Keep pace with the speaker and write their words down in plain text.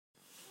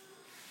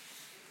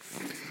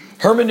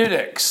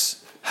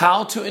Hermeneutics,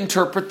 how to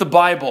interpret the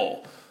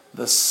Bible,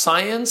 the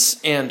science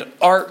and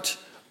art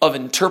of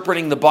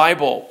interpreting the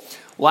Bible.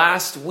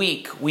 Last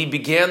week, we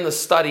began the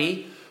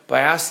study by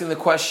asking the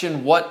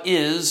question, what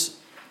is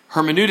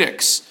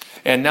hermeneutics?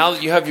 And now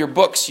that you have your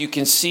books, you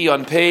can see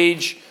on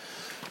page,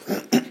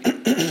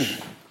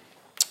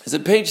 is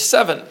it page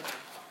 7?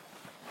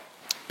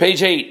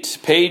 Page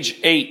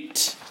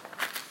 8.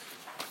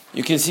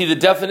 You can see the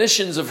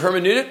definitions of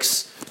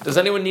hermeneutics. Does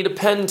anyone need a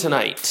pen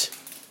tonight?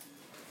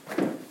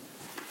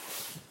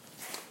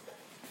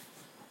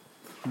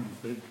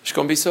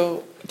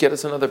 Shkombiso, get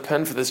us another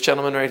pen for this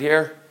gentleman right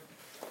here.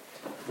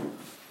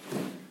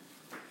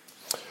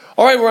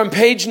 All right, we're on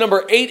page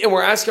number 8, and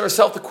we're asking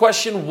ourselves the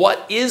question,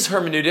 what is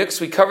hermeneutics?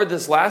 We covered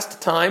this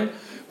last time,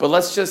 but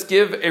let's just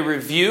give a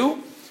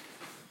review.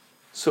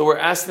 So we're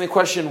asking the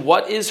question,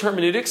 what is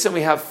hermeneutics? And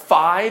we have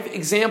 5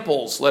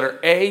 examples, letter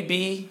A,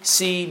 B,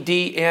 C,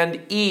 D,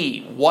 and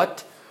E.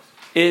 What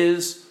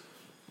is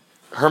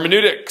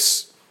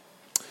hermeneutics?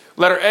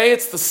 Letter A,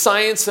 it's the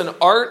science and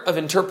art of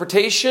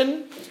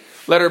interpretation.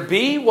 Letter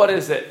B, what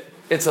is it?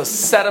 It's a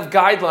set of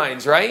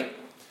guidelines, right?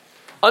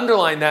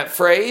 Underline that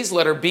phrase.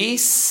 Letter B,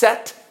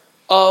 set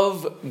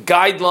of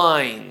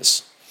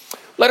guidelines.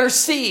 Letter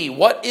C,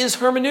 what is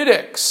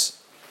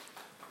hermeneutics?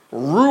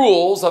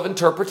 Rules of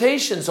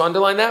interpretation. So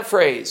underline that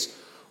phrase.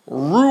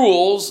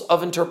 Rules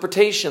of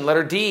interpretation.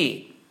 Letter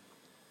D,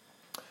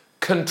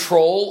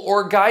 control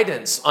or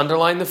guidance.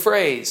 Underline the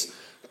phrase.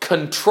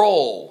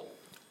 Control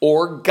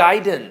or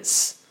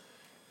guidance.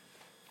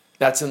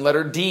 That's in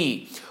letter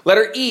D.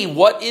 Letter E,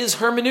 what is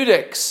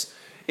hermeneutics?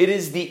 It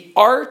is the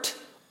art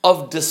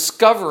of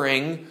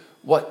discovering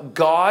what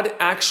God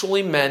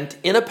actually meant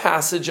in a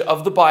passage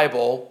of the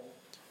Bible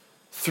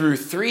through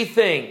 3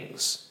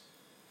 things: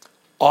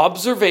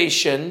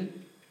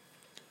 observation,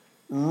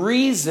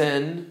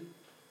 reason,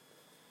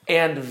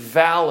 and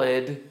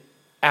valid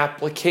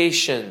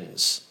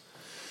applications.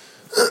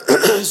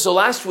 So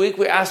last week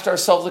we asked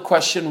ourselves the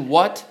question,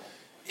 what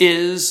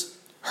is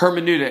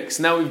hermeneutics?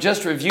 Now we've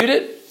just reviewed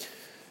it.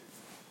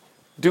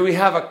 Do we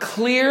have a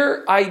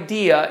clear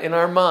idea in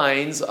our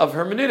minds of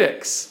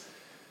hermeneutics?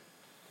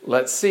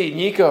 Let's see.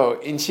 Nico,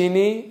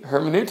 Inchini,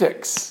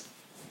 hermeneutics.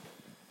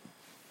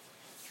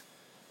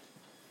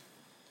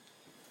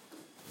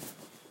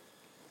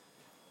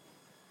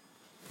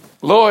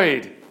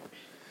 Lloyd,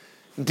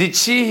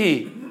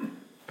 Dichihi,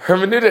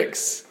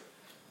 hermeneutics.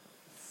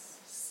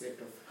 Set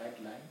of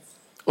guidelines.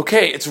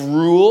 Okay, it's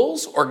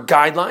rules or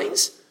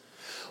guidelines.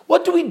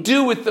 What do we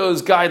do with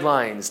those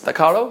guidelines,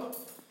 Takaro?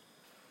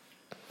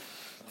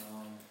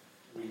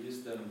 We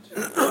use them to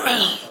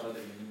follow the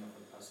meaning of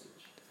the passage.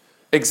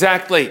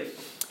 Exactly.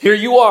 Here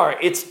you are.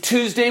 It's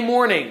Tuesday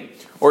morning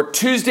or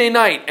Tuesday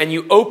night, and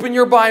you open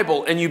your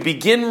Bible and you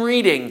begin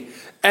reading,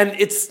 and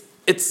it's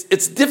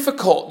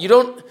difficult. You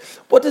don't.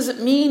 What does it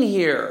mean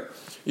here?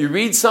 You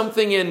read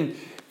something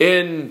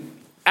in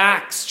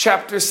Acts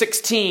chapter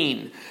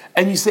 16,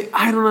 and you say,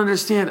 I don't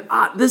understand.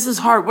 This is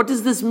hard. What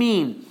does this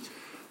mean?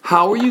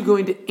 How are you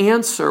going to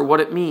answer what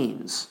it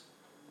means?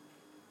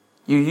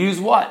 You use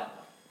what?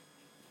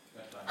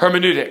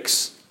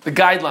 Hermeneutics. The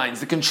guidelines,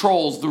 the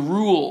controls, the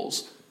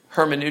rules.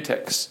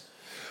 Hermeneutics.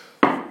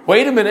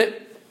 Wait a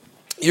minute.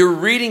 You're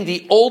reading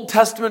the Old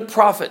Testament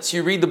prophets.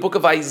 You read the book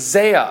of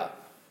Isaiah.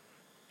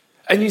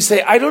 And you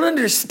say, I don't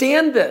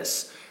understand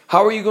this.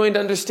 How are you going to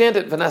understand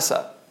it,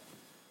 Vanessa?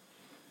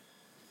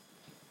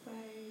 By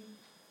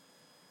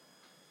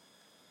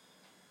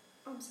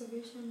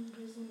observation,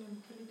 reason,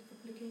 and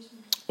application.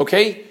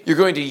 Okay, you're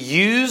going to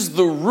use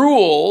the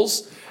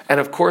rules, and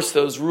of course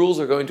those rules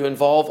are going to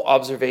involve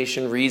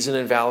observation, reason,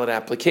 and valid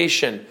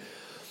application.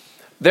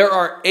 There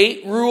are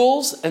 8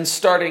 rules, and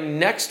starting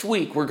next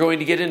week we're going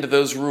to get into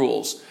those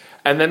rules.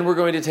 And then we're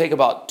going to take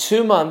about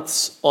 2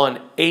 months on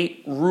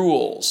 8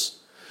 rules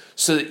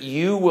so that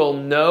you will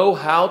know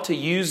how to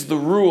use the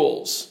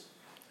rules.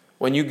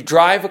 When you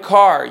drive a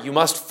car, you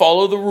must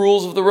follow the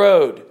rules of the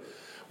road.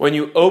 When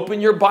you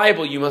open your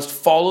Bible, you must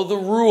follow the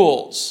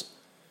rules.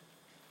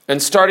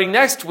 And starting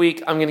next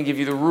week, I'm going to give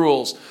you the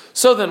rules.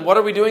 So then, what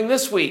are we doing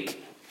this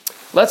week?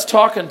 Let's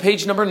talk on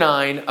page number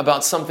 9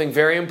 about something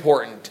very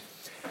important.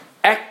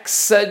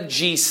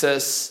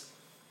 Exegesis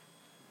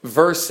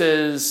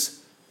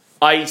versus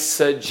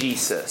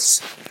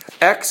eisegesis.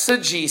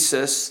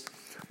 Exegesis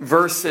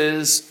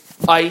versus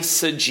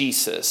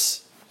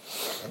eisegesis.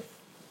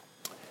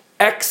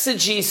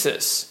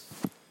 Exegesis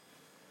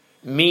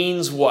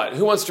means what?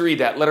 Who wants to read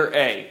that? Letter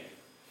A.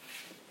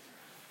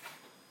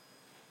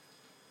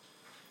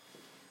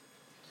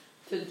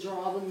 To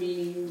draw the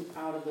meaning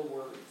out of the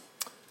words.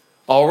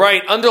 All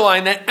right,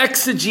 underline that.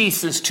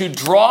 Exegesis, to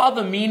draw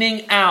the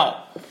meaning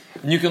out.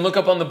 And you can look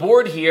up on the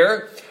board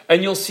here,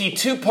 and you'll see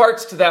 2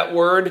 parts to that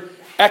word,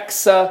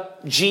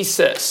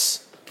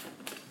 exegesis.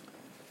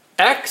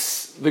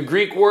 Ex, the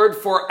Greek word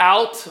for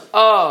out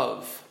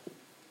of.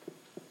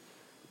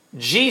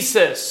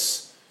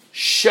 Jesus,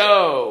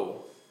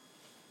 show,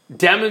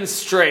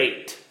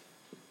 demonstrate.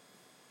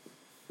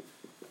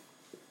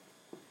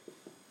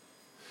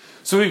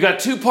 So we've got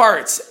two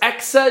parts.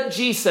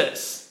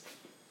 Exegesis.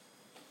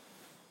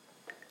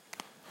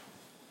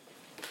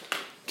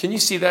 Can you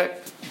see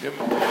that?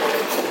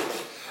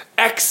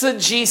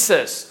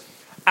 Exegesis.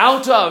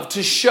 Out of,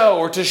 to show,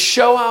 or to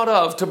show out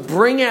of, to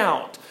bring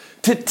out,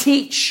 to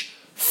teach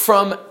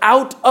from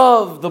out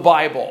of the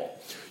Bible.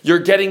 You're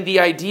getting the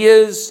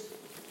ideas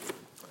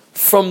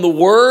from the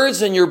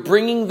words and you're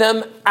bringing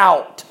them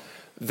out.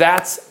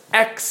 That's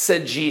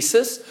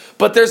exegesis.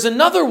 But there's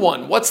another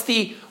one. What's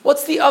the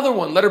other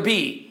one? Letter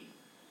B.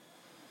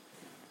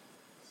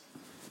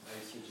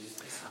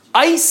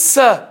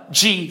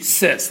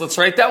 Eisegesis. Let's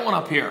write that one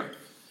up here.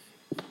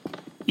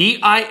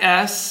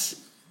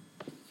 E-I-S.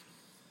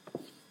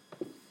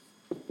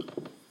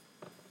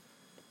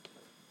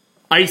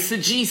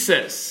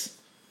 Eisegesis.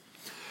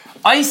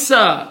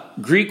 Isa,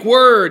 Greek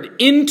word,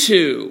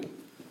 into.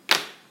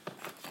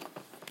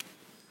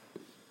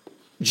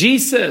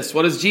 Jesus,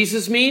 what does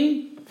Jesus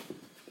mean?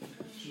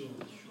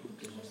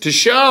 To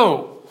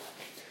show.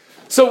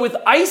 So with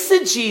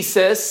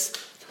eisegesis,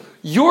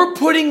 you're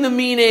putting the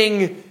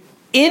meaning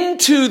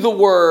into the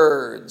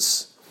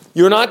words.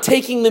 You're not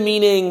taking the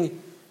meaning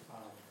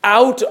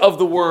out of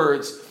the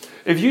words.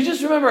 If you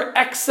just remember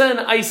exa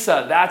and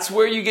isa, that's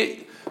where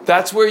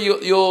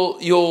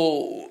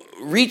you'll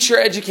reach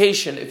your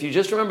education. If you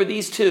just remember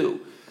these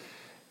two,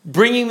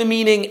 bringing the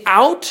meaning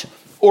out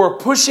or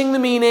pushing the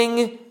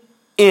meaning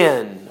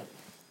in.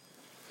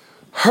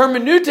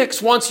 Hermeneutics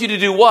wants you to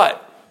do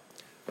what?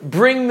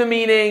 Bring the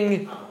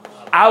meaning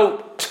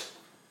out,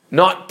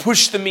 not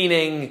push the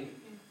meaning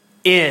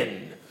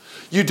in.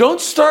 You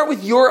don't start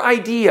with your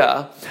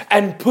idea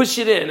and push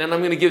it in. And I'm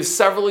going to give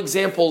several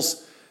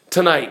examples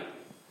tonight.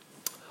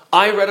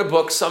 I read a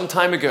book some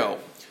time ago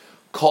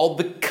called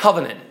The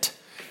Covenant.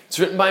 It's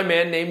written by a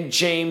man named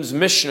James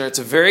Michener. It's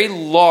a very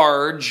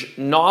large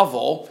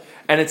novel,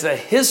 and it's a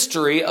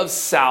history of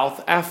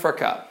South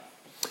Africa.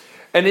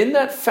 And in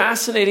that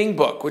fascinating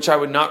book, which I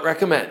would not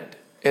recommend,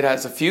 it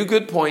has a few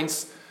good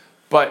points,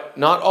 but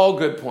not all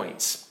good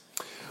points.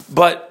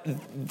 But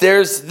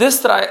there's this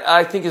that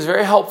I think is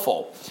very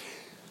helpful.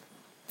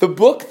 The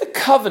book, The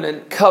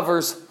Covenant,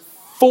 covers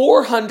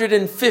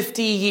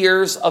 450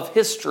 years of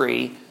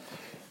history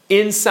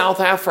in South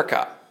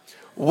Africa.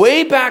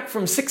 Way back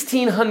from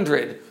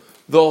 1600,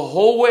 the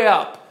whole way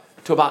up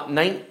to about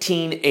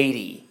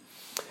 1980.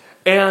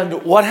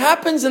 And what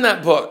happens in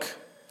that book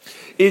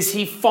is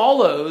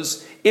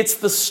it's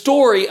the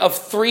story of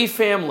three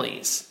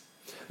families.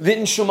 The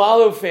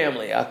Nxumalo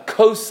family, a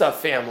Xhosa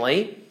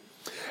family,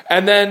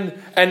 and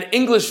then an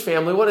English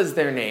family. What is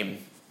their name?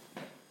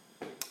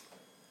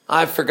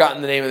 I've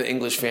forgotten the name of the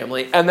English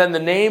family. And then the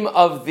name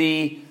of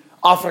the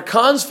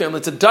Afrikaans family,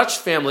 it's a Dutch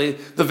family,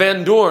 the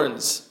Van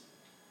Doorns.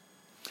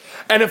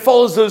 And it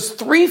follows those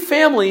three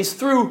families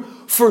through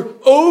for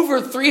over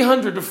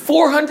 300 to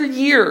 400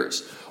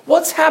 years.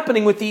 What's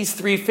happening with these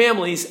three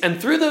families? And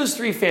through those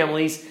three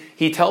families,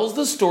 he tells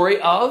the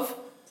story of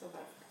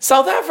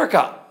South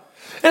Africa.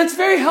 And it's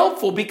very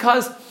helpful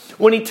because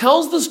when he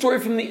tells the story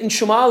from the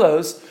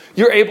Nxumalos,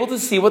 you're able to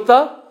see what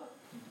the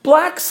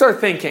blacks are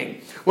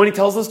thinking. When he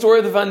tells the story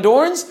of the Van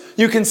Doorns,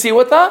 you can see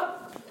what the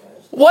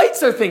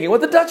whites are thinking,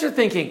 what the Dutch are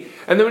thinking.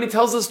 And then when he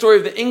tells the story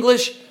of the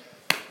English,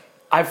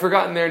 I've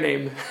forgotten their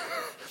name.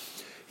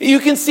 You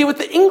can see what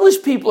the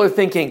English people are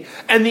thinking.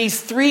 And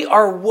these three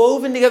are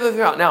woven together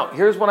throughout. Now,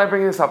 here's what I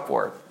bring this up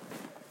for.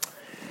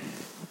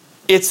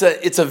 It's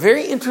a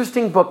very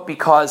interesting book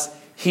because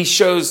he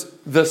shows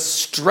the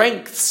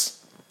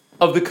strengths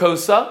of the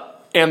Xhosa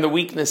and the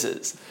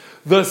weaknesses.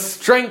 The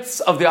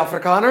strengths of the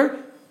Afrikaner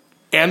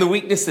and the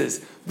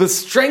weaknesses. The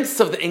strengths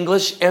of the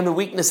English and the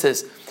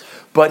weaknesses.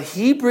 But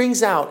he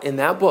brings out in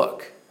that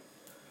book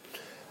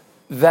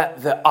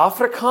that the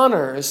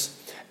Afrikaners,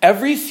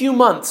 every few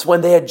months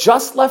when they had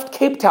just left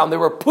Cape Town, they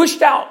were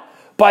pushed out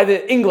by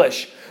the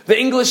English. The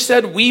English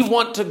said, we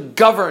want to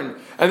govern.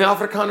 And the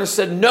Afrikaners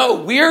said, no,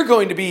 we're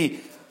going to be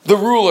the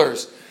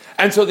rulers.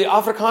 And so the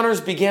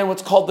Afrikaners began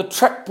what's called the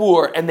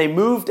Trekboer, and they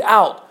moved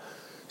out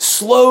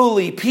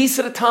slowly, piece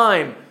at a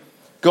time,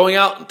 going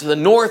out to the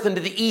north and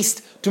to the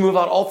east to move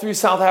out all through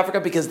South Africa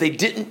because they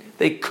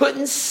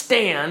couldn't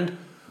stand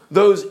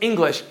those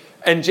English.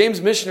 And James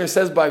Michener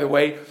says, by the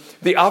way,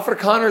 the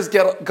Afrikaners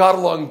got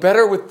along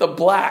better with the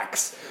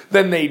blacks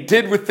than they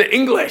did with the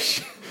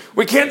English.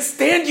 We can't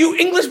stand you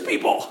English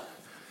people.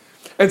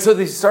 And so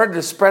they started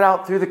to spread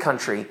out through the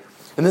country.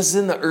 And this is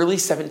in the early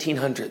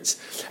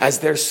 1700s as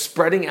they're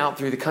spreading out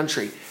through the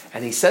country.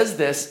 And he says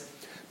this,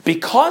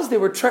 because they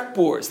were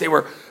Trekboers, they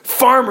were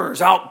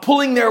farmers out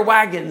pulling their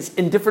wagons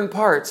in different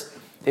parts,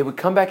 they would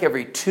come back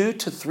every 2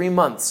 to 3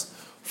 months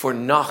for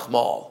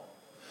Nagmaal.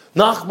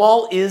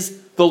 Nagmaal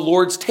is the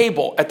Lord's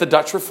table at the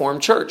Dutch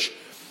Reformed Church.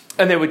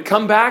 And they would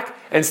come back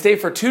and stay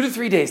for 2 to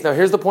 3 days. Now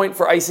here's the point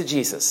for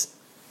eisegesis.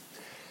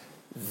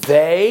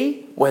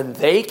 When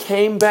they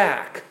came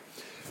back,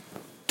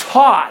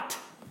 taught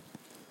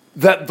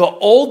that the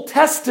Old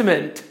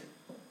Testament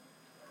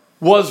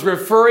was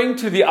referring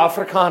to the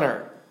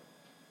Afrikaner.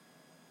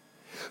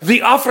 The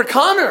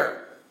Afrikaner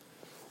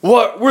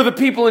What were the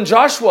people in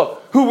Joshua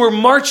who were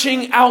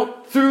marching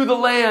out through the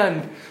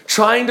land,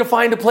 trying to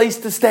find a place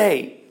to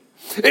stay?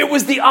 It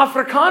was the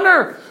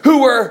Afrikaner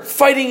who were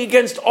fighting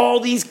against all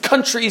these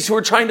countries who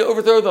were trying to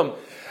overthrow them.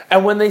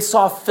 And when they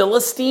saw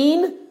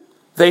Philistine,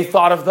 they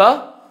thought of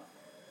the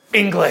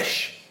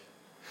English.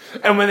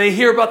 And when they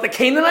hear about the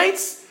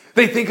Canaanites,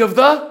 they think of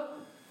the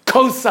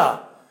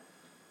Xhosa.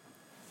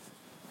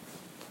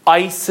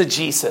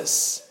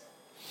 Eisegesis.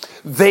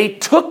 They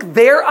took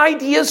their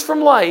ideas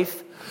from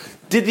life.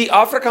 Did the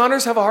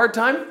Afrikaners have a hard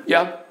time?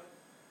 Yeah.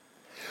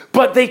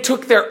 But they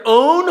took their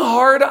own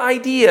hard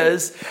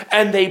ideas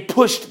and they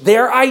pushed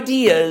their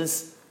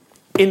ideas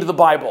into the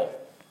Bible.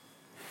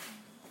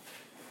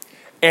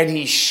 And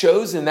he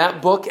shows in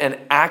that book an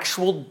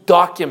actual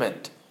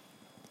document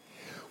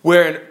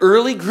where an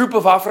early group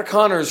of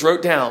Afrikaners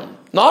wrote down,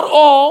 not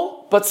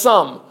all, but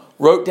some,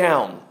 wrote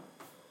down,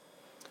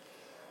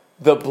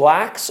 the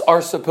blacks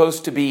are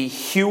supposed to be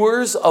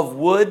hewers of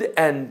wood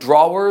and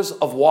drawers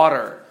of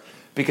water,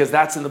 because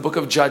that's in the book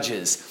of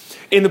Judges.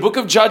 In the book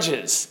of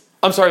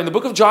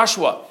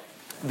Joshua,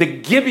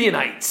 the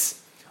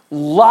Gibeonites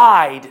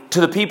lied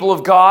to the people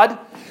of God.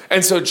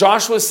 And so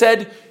Joshua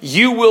said,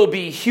 you will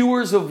be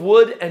hewers of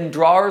wood and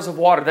drawers of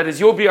water. That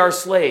is, you'll be our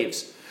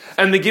slaves.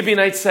 And the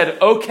Gibeonites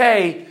said,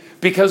 okay,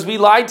 because we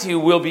lied to you,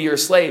 we'll be your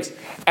slaves.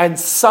 And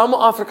some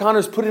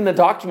Afrikaners put in a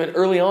document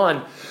early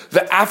on,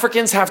 the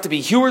Africans have to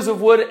be hewers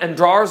of wood and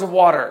drawers of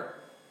water.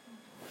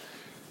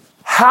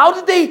 How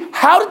did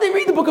they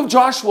read the book of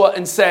Joshua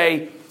and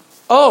say,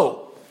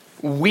 oh,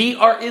 we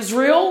are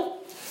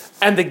Israel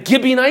and the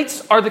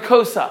Gibeonites are the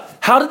Xhosa?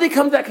 How did they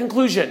come to that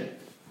conclusion?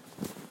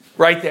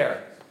 Right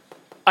there.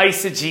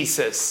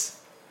 Eisegesis.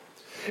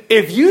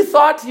 If you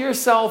thought to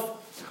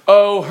yourself,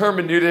 oh,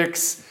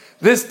 hermeneutics,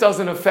 this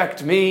doesn't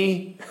affect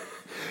me.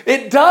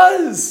 It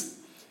does.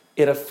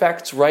 It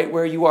affects right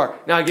where you are.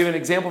 Now, I'll give an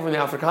example from the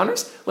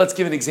Afrikaners. Let's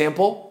give an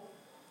example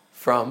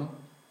from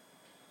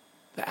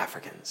the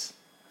Africans,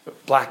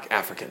 black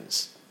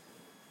Africans.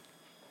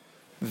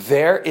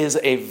 There is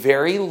a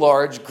very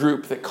large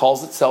group that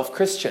calls itself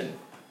Christian.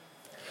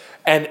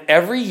 And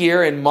every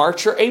year in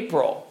March or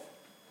April,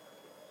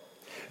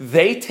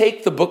 they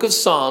take the book of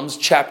Psalms,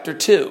 chapter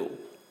 2,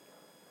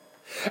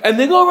 and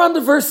they go around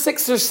to verse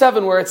 6 or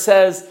 7 where it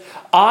says,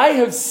 I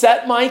have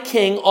set my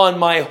king on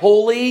my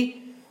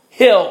holy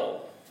hill.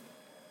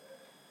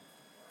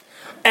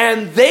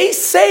 And they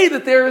say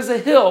that there is a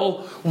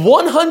hill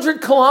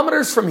 100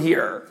 kilometers from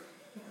here.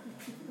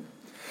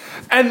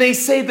 And they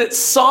say that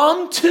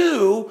Psalm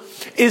 2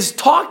 is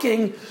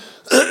talking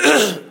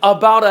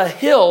about a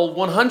hill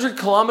 100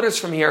 kilometers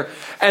from here.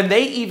 And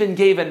they even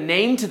gave a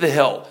name to the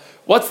hill.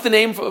 What's the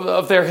name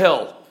of their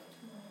hill?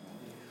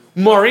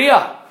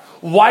 Moriah.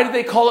 Why do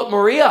they call it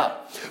Moriah?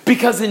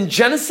 Because in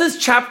Genesis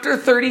chapter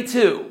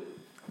 32,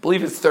 I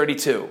believe it's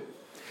 32,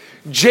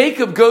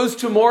 Jacob goes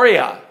to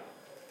Moriah.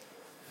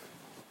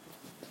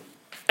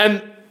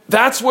 And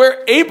that's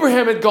where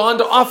Abraham had gone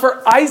to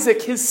offer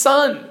Isaac, his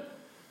son.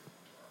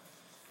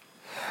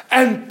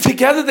 And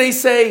together they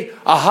say,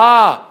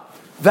 aha,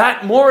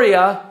 that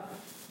Moriah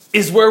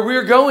is where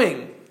we're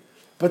going.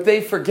 But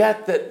they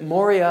forget that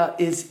Moriah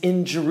is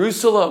in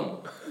Jerusalem.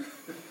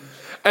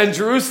 And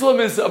Jerusalem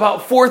is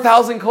about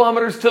 4,000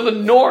 kilometers to the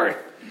north.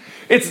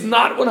 It's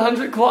not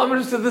 100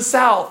 kilometers to the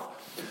south.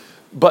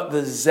 But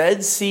the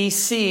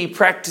ZCC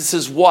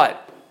practices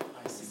what?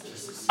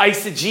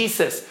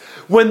 Eisegesis.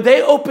 When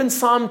they open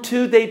Psalm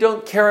 2, they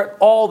don't care at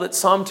all that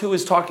Psalm 2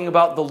 is talking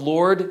about the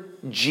Lord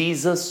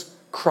Jesus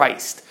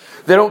Christ.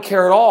 They don't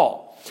care at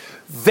all.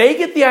 They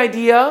get the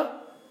idea,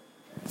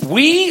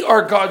 we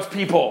are God's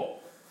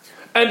people,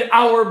 and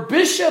our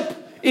bishop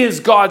is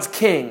God's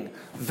king.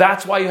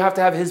 That's why you have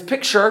to have his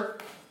picture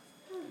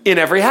in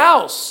every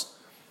house.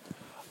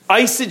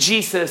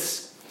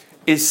 Eisegesis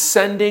is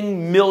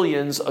sending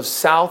millions of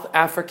South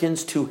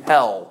Africans to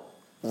hell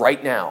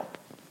right now.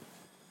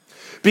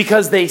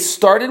 Because they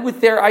started with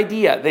their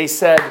idea. They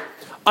said,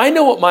 I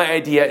know what my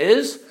idea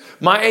is.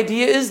 My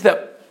idea is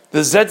that the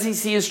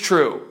ZCC is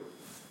true.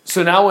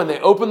 So now when they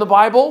open the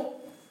Bible,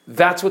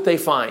 that's what they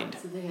find.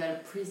 So they had a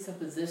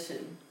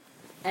presupposition.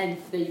 And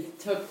they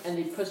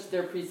pushed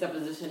their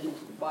presupposition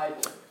into the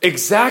Bible.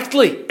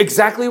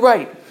 Exactly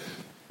right.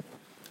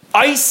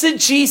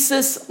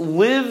 Eisegesis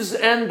lives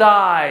and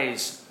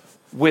dies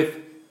with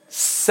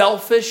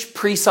selfish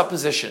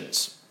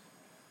presuppositions.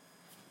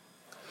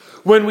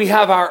 When we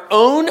have our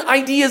own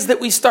ideas that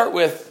we start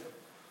with,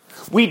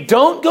 we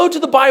don't go to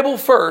the Bible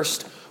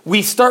first.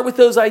 We start with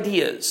those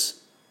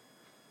ideas.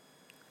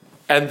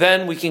 And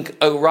then we can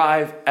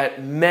arrive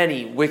at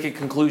many wicked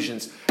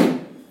conclusions.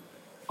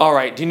 All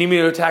right, do you need me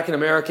to attack an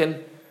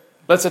American?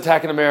 Let's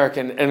attack an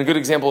American. And a good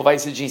example of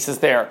eisegesis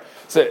there.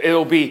 So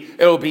it'll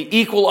be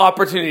equal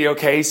opportunity,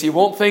 okay? So you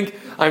won't think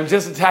I'm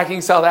just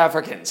attacking South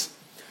Africans.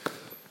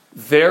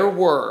 There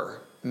were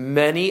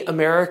many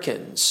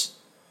Americans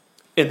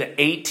in the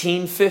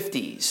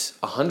 1850s,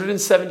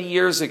 170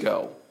 years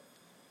ago,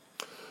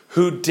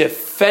 who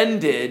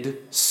defended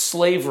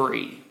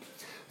slavery.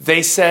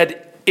 They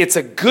said it's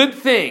a good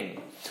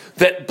thing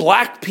that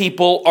black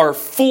people are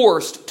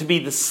forced to be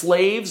the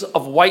slaves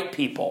of white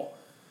people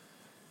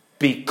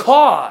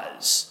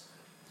because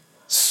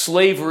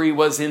slavery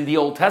was in the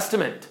Old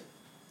Testament.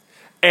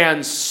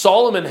 And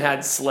Solomon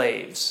had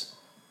slaves.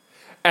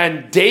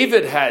 And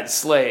David had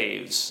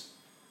slaves.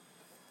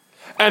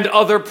 And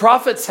other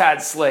prophets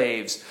had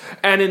slaves.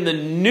 And in the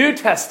New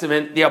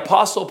Testament, the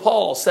Apostle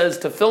Paul says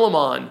to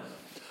Philemon,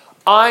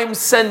 I'm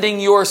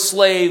sending your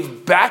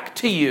slave back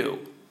to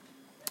you.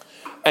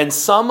 And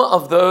some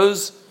of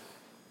those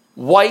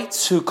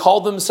whites who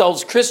called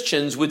themselves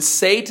Christians would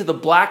say to the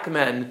black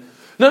men,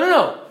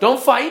 no,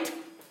 don't fight.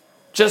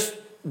 Just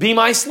be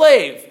my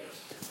slave.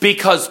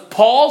 Because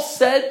Paul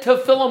said to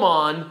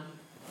Philemon,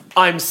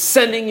 I'm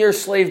sending your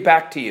slave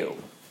back to you.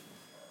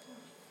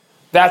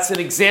 That's an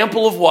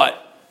example of what?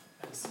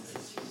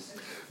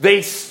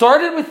 They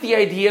started with the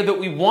idea that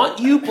we want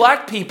you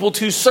black people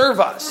to serve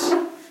us.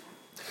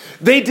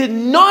 They did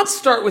not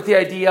start with the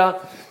idea,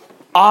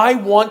 I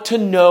want to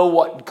know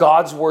what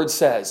God's word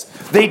says.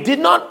 They did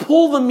not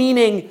pull the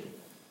meaning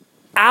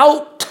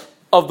out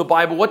of the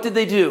Bible. What did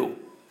they do?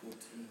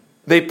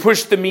 They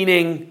pushed the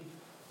meaning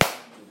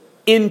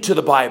into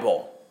the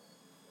Bible.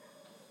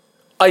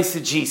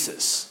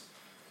 Eisegesis.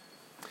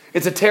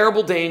 It's a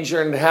terrible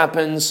danger, and it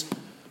happens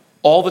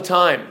all the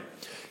time.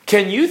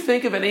 Can you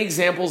think of any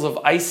examples of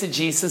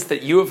eisegesis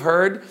that you have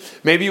heard?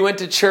 Maybe you went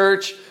to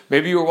church.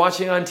 Maybe you were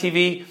watching on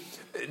TV.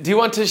 Do you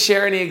want to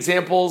share any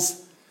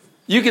examples?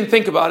 You can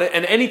think about it,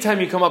 and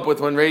anytime you come up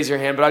with one, raise your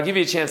hand, but I'll give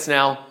you a chance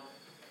now.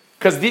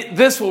 Because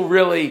this will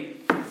really,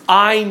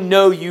 I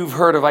know you've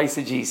heard of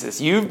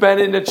eisegesis. You've been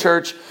in a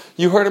church,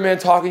 you heard a man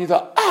talking, you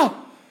thought,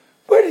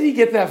 where did he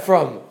get that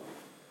from?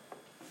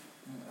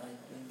 I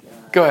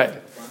think, Go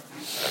ahead.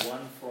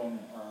 One from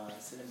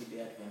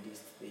Seventh-day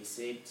Adventist. They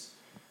said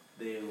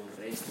they will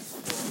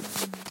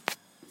rest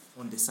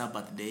on the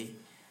Sabbath day.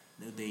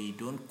 They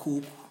don't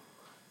cook.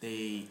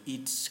 They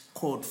eat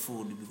cold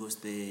food because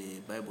the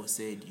Bible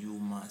said you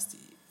must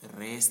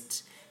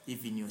rest.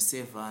 Even your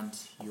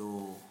servant,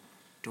 your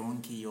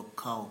donkey, your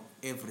cow,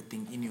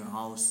 everything in your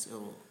house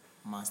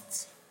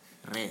must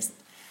rest.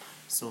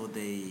 So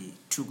they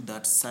took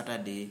that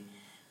Saturday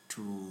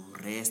to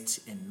rest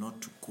and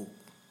not to cook.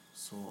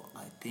 So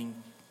I think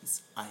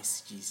it's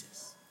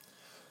eisegesis.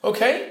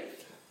 Okay,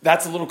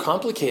 that's a little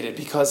complicated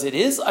because it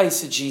is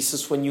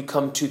eisegesis when you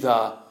come to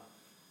the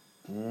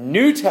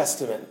New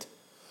Testament.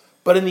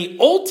 But in the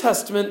Old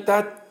Testament,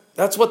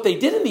 that's what they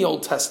did in the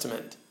Old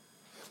Testament.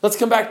 Let's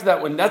come back to that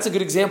one. That's a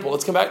good example.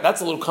 Let's come back. That's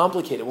a little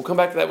complicated. We'll come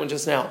back to that one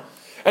just now.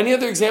 Any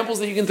other examples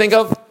that you can think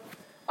of?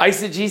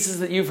 Eisegesis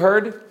that you've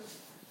heard?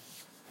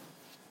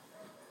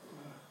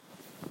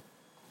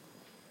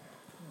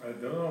 I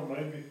don't know,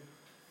 maybe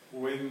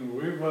when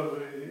we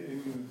were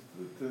in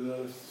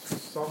the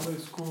Sunday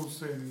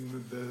schools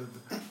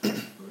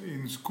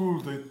in school,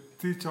 they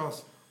teach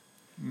us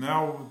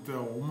now the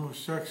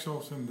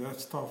homosexuals and that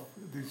stuff.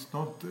 It's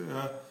not, they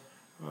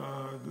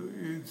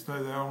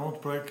are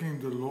not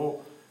breaking the law,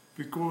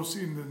 because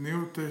in the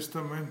New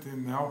Testament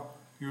and now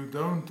you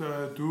don't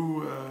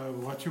do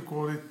what you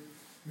call it.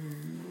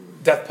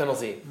 Death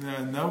penalty.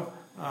 No,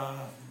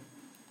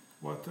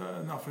 what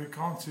in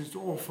Afrikaans is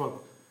offer.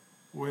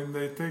 When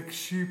they take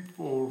sheep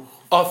or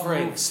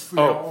offerings.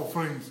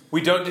 Offerings.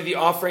 We don't do the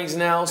offerings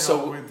now,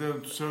 so we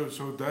don't. So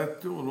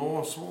that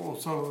law is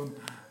also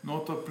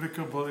not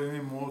applicable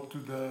anymore to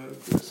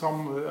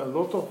a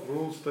lot of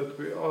rules that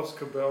we ask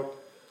about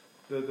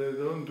that they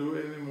don't do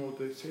anymore.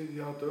 They say,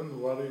 don't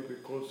worry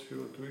because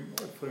you're doing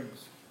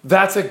offerings.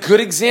 That's a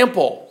good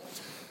example.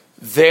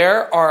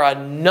 There are a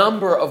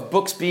number of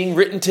books being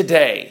written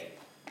today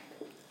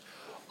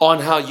on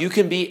how you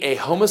can be a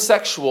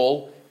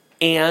homosexual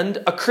and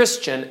a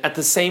Christian at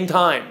the same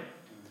time.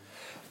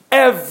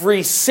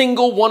 Every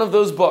single one of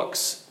those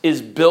books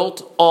is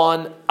built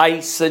on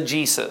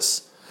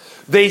eisegesis.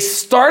 They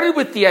started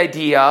with the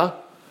idea,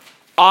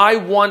 I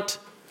want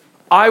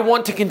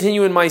to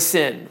continue in my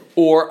sin,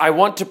 or I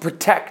want to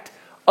protect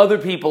other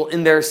people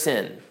in their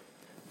sin.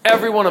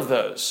 Every one of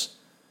those.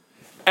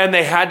 And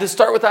they had to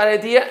start with that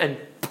idea and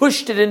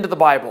pushed it into the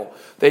Bible.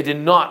 They did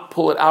not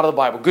pull it out of the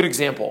Bible. Good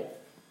example.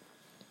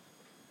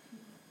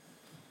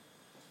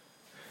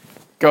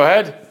 Go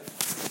ahead.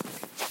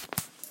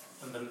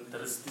 And then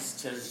there is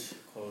this church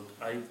called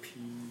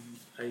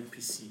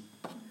IPC,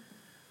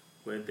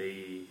 where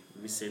they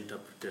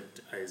misinterpreted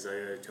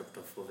Isaiah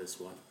chapter 4 verse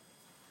 1,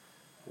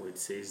 where it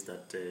says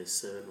that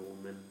 7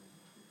 women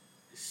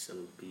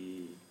shall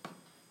be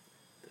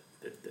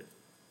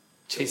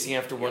chasing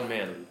after one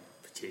man.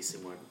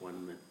 Chasing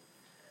one man.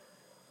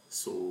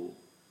 So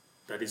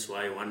that is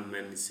why one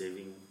man is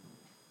having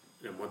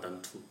more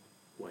than 2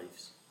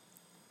 wives.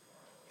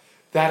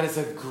 That is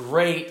a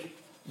great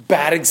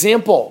bad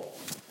example.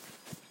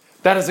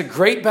 That is a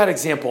great bad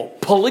example.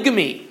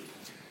 Polygamy.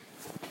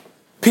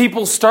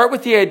 People start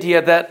with the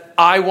idea that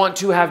I want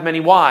to have many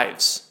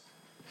wives.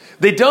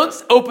 They don't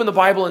open the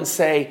Bible and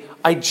say,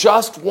 I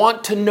just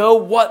want to know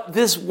what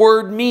this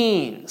word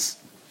means.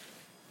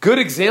 Good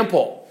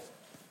example.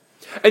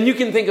 And you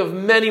can think of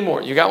many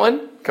more. You got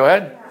one? Go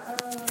ahead. Yeah,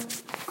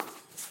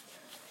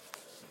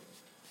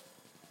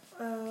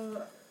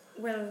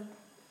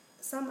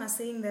 some are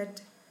saying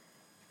that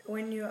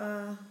when you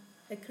are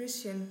a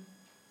Christian,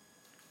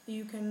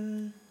 you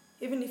can,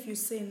 even if you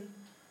sin,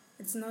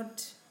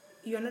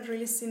 you're not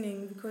really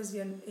sinning because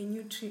you're a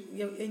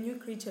new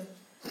creature.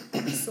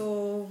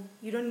 So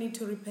you don't need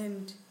to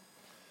repent.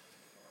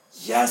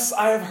 Yes,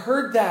 I have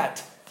heard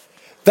that.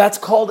 That's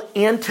called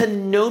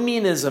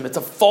antinomianism. It's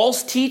a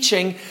false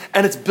teaching,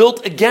 and it's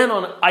built again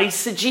on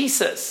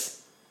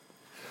eisegesis.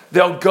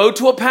 They'll go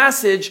to a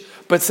passage,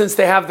 but since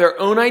they have their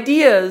own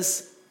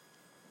ideas,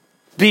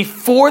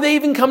 before they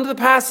even come to the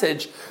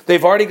passage,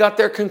 they've already got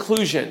their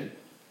conclusion.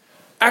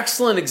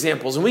 Excellent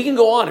examples. And we can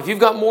go on. If you've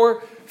got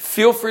more,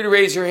 feel free to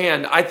raise your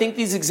hand. I think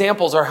these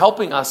examples are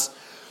helping us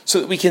so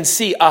that we can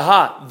see,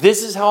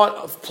 this is how it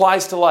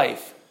applies to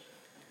life.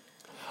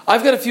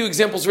 I've got a few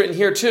examples written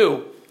here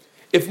too.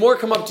 If more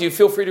come up to you,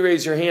 feel free to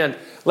raise your hand.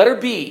 Letter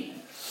B.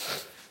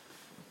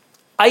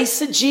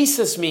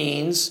 Eisegesis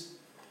means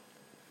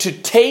to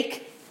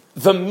take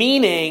the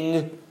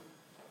meaning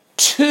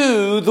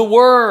to the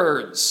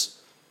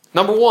words.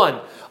 Number one,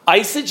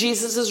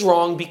 eisegesis is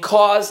wrong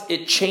because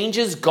it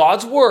changes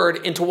God's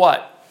word into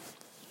what?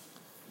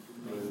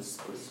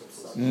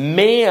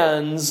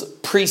 Man's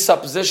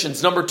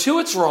presuppositions. Number two,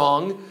 it's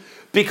wrong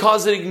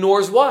because it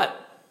ignores what?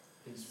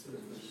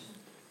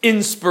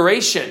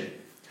 Inspiration.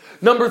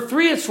 Number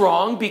three, it's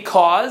wrong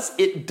because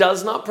it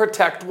does not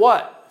protect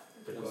what?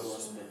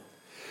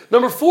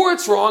 Number four,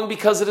 it's wrong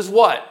because it is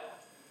what?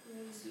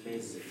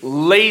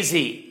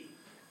 Lazy.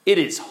 It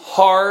is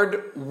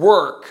hard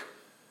work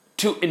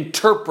to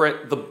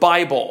interpret the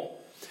Bible.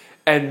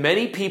 And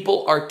many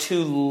people are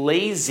too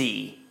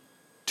lazy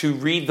to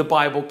read the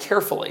Bible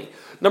carefully.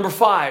 Number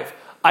five,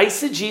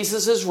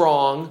 eisegesis is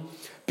wrong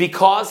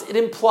because it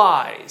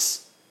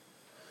implies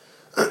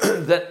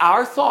that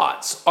our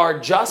thoughts are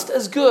just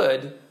as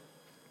good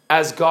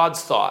as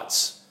God's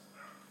thoughts.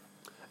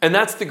 And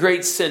that's the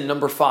great sin,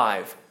 number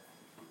five.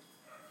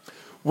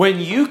 When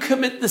you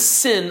commit the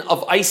sin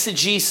of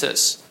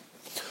eisegesis,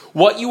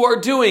 what you are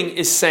doing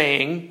is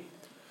saying,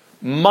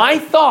 my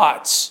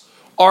thoughts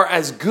are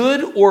as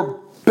good or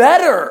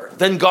better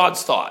than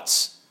God's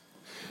thoughts.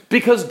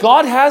 Because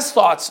God has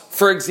thoughts,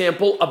 for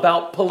example,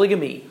 about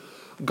polygamy.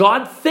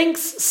 God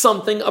thinks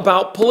something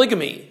about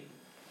polygamy.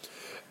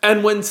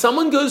 And when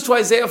someone goes to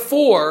Isaiah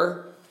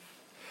 4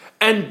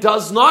 and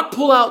does not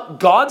pull out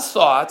God's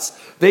thoughts,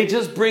 they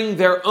just bring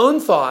their own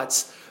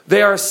thoughts,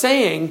 they are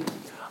saying,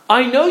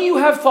 I know you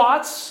have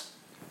thoughts,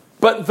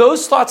 but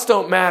those thoughts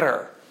don't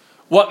matter.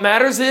 What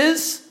matters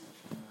is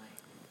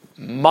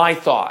my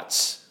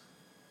thoughts.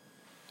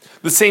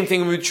 The same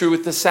thing would be true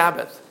with the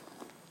Sabbath,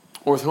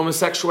 or with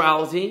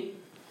homosexuality,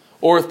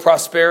 or with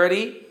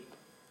prosperity,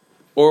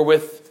 or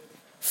with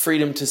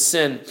freedom to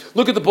sin.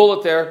 Look at the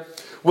bullet there.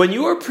 When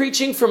you are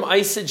preaching from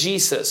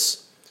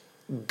eisegesis,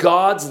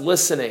 God's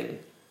listening.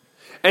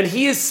 And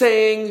he is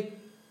saying,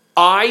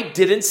 I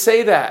didn't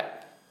say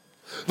that.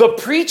 The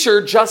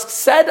preacher just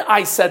said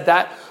I said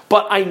that,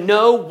 but I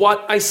know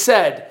what I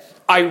said.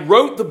 I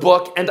wrote the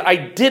book and I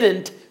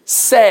didn't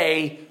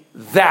say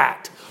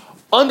that.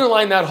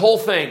 Underline that whole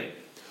thing.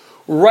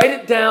 Write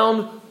it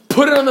down.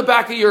 Put it on the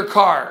back of your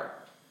car.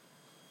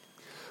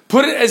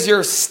 Put it as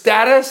your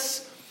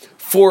status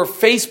for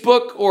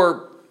Facebook,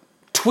 or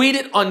tweet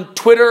it on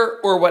Twitter,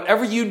 or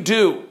whatever you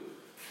do.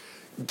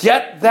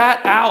 Get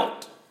that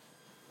out.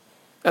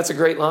 That's a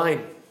great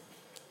line.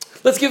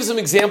 Let's give some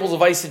examples of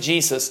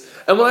eisegesis.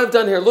 And what I've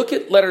done here, look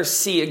at letter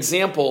C,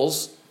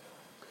 examples.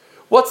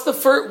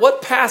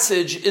 What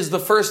passage is the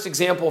first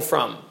example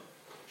from?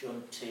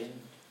 John 10,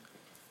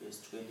 verse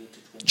 20 to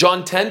 29.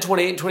 John 10,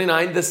 28 and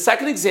 29. The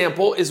second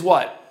example is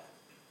what?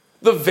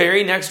 The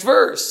very next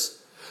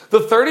verse. The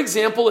third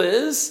example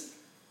is...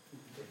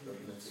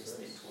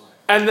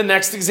 And the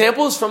next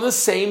example is from the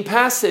same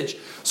passage.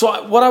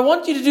 So what I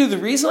want you to do, the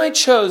reason I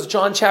chose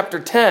John chapter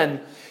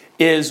 10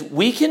 is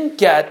we can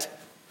get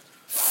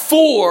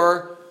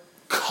 4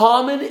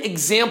 common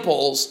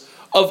examples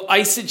of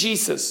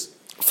eisegesis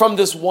from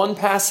this one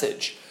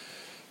passage.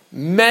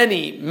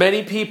 Many,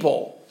 many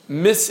people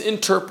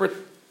misinterpret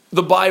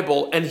the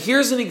Bible. And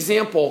here's an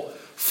example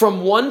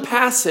from one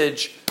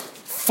passage,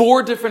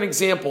 4 different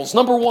examples.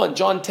 Number 1,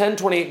 John 10,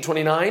 28 and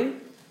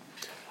 29.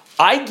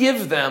 I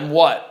give them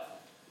what?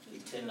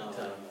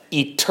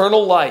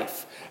 Eternal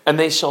life, and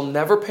they shall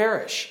never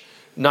perish,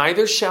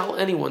 neither shall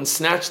anyone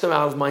snatch them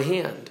out of my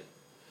hand.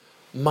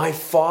 My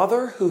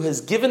Father who has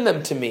given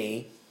them to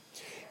me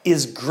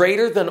is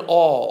greater than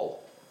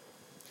all,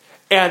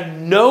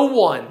 and no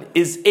one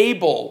is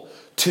able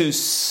to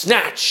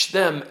snatch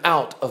them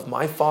out of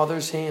my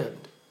Father's hand.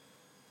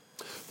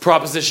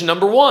 Proposition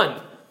number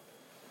 1.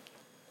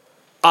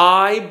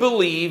 I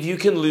believe you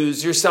can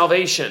lose your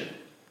salvation.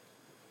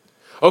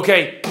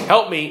 Okay,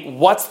 help me.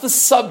 What's the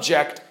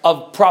subject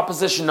of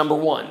proposition number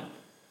 1?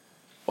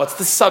 What's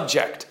the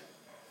subject?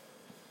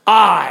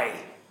 I.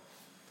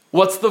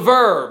 What's the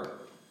verb?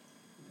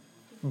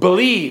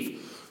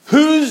 Believe.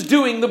 Who's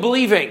doing the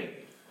believing?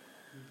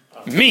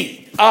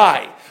 Me.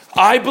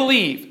 I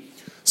believe.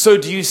 So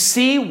do you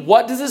see,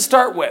 what does it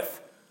start with?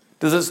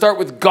 Does it start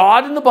with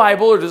God in the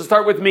Bible or does it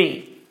start with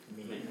me?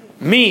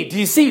 Me. Do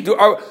you see?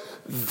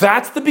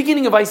 That's the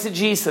beginning of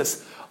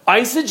eisegesis.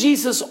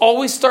 Eisegesis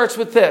always starts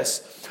with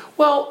this.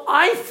 Well,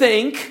 I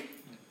think,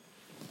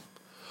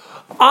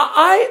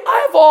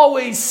 I've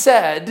always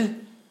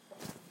said,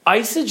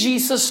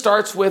 eisegesis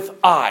starts with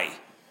I,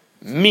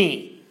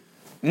 me,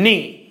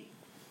 ni,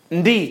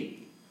 ndi.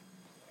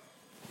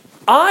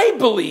 I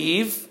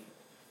believe,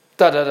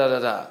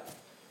 da-da-da-da-da.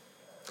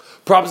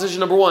 Proposition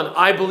number 1,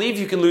 I believe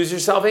you can lose your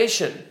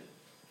salvation.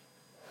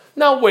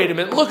 Now, wait a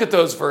minute. Look at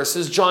those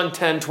verses, John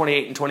 10,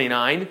 28 and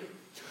 29.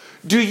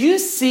 Do you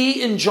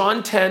see in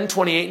John 10,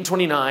 28 and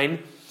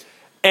 29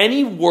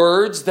 any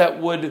words that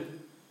would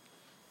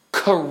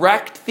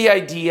correct the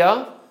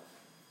idea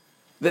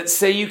that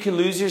say you can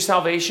lose your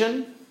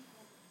salvation?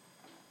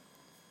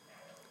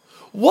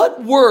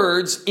 What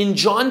words in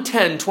John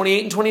 10,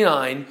 28 and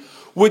 29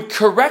 would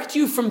correct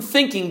you from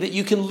thinking that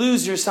you can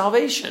lose your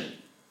salvation?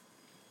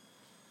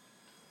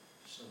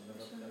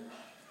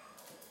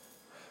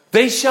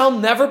 They shall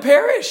never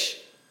perish.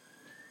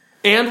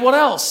 And what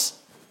else?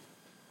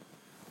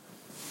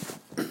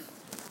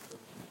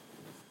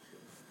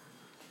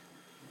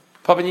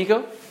 Papa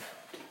Nico?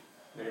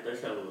 Neither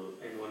shall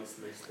anyone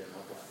snatch them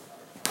out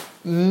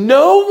of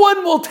No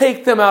one will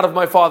take them out of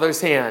my Father's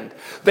hand.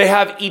 They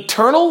have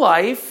eternal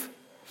life.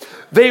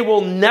 They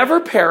will never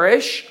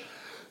perish.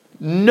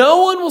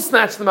 No one will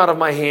snatch them out of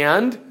my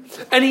hand.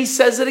 And he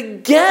says it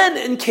again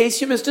in case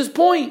you missed his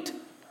point.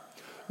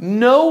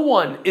 No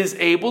one is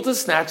able to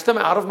snatch them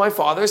out of my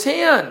Father's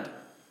hand.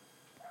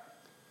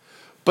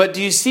 But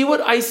do you see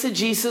what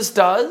eisegesis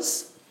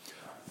does?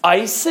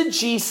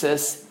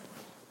 Eisegesis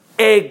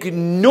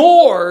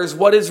ignores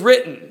what is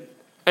written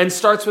and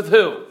starts with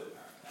who?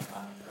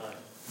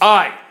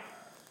 I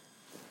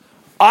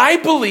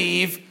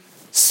believe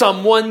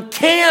someone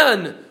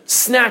can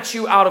snatch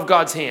you out of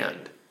God's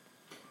hand.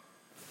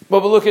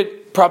 But we'll look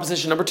at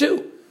proposition number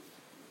 2.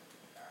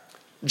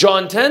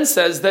 John 10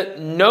 says that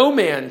no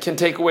man can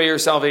take away your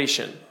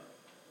salvation.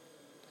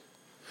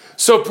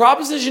 So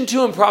proposition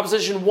 2 and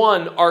proposition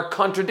 1 are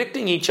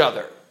contradicting each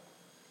other.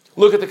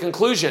 Look at the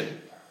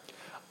conclusion.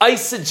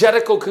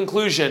 Eisegetical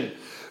conclusion.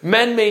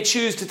 Men may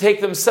choose to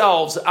take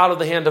themselves out of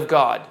the hand of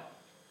God.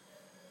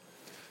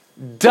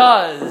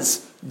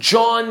 Does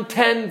John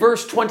 10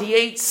 verse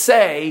 28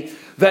 say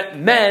that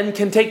men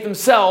can take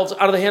themselves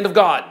out of the hand of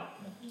God?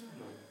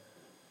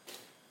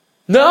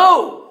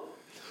 No.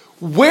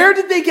 Where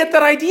did they get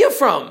that idea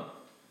from?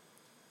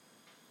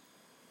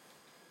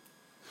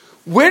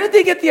 Where did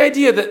they get the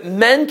idea that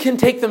men can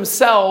take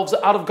themselves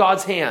out of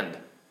God's hand?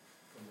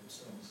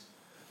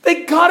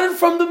 They got it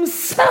from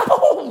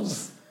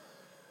themselves.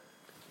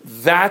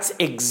 That's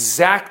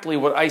exactly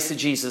what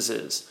eisegesis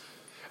is.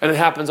 And it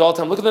happens all the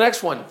time. Look at the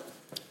next one.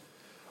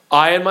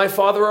 I and my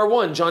Father are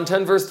one. John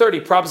 10 verse 30.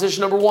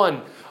 Proposition number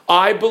 1.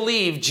 I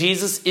believe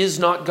Jesus is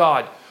not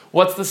God.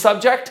 What's the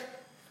subject?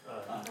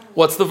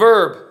 What's the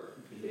verb?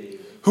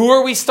 Who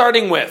are we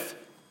starting with?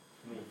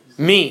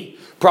 Me.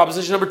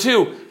 Proposition number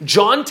 2.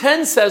 John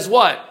 10 says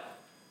what?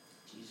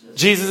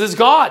 Jesus is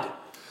God.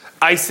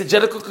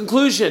 Eisegetical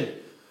conclusion.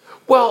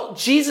 Well,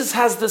 Jesus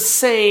has the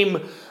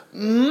same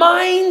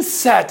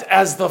mindset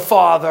as the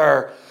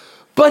Father,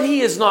 but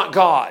he is not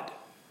God.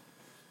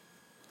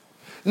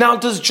 Now,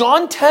 does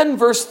John 10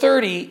 verse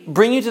 30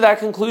 bring you to that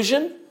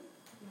conclusion?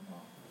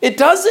 It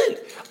doesn't.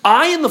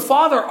 I and the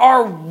Father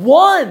are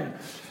one.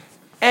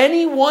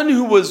 Anyone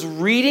who was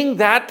reading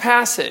that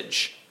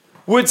passage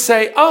would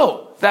say,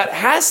 oh, that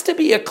has to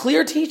be a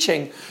clear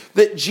teaching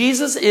that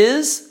Jesus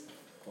is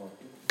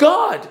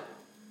God.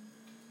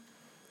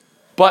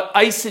 But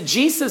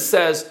eisegesis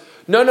says,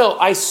 no,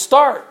 I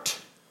start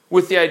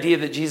with the idea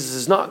that Jesus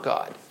is not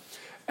God.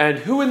 And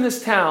who in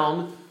this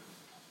town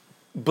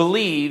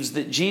believes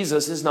that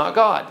Jesus is not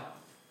God?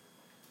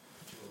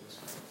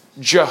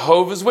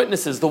 Jehovah's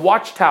Witnesses, the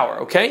Watchtower,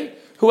 okay?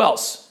 Who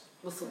else?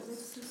 Muslims.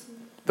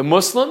 The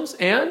Muslims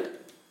and?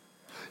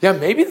 Yeah,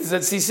 maybe the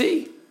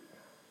ZCC.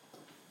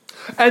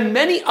 And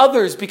many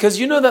others, because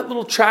you know that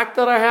little tract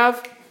that I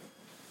have?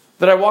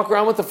 That I walk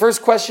around with? The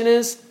first question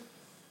is,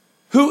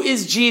 who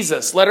is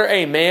Jesus? Letter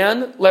A,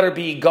 man. Letter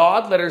B,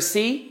 God. Letter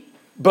C,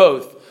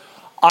 both.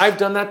 I've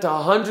done that to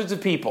hundreds of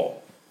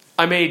people.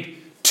 I made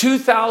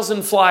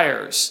 2,000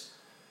 flyers.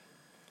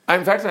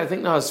 In fact, I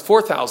think now it's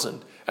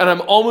 4,000. And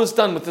I'm almost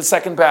done with the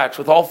second batch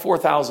with all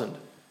 4,000.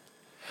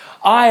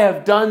 I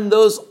have done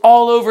those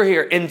all over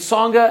here in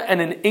Tsonga and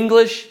in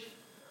English.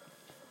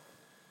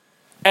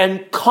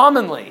 And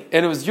commonly,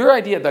 and it was your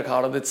idea,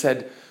 Dakota, that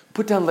said,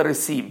 put down letter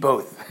C,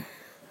 both.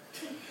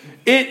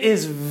 It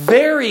is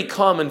very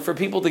common for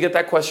people to get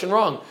that question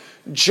wrong.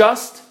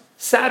 Just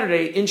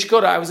Saturday in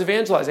Shikoda, I was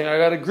evangelizing. I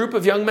got a group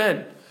of young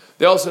men.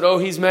 They all said, oh,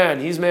 he's man,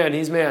 he's man,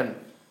 he's man.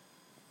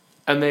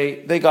 And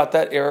they got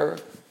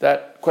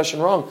that question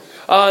wrong.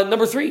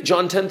 Number 3,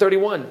 John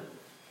 10:31.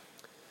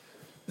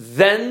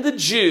 Then the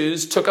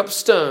Jews took up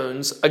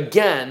stones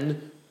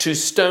again to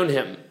stone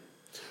him.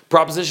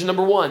 Proposition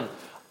number 1.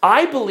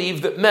 I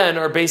believe that men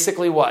are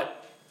basically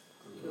what?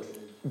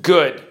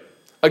 Good.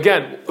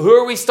 Again, who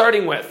are we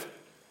starting with?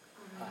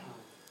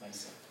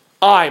 Myself.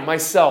 I,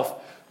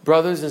 myself.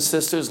 Brothers and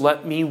sisters,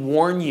 let me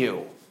warn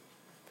you.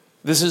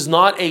 This is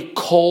not a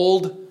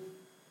cold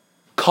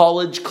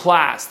college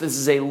class. This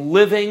is a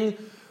living,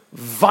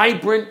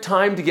 vibrant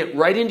time to get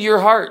right into your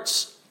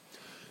hearts.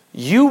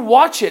 You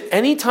watch it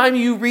anytime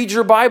you read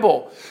your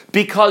Bible,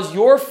 because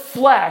your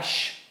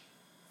flesh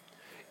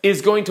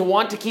is going to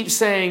want to keep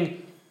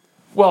saying,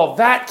 well,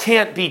 that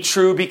can't be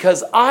true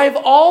because I've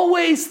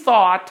always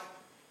thought.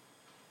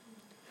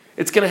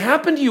 It's going to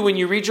happen to you when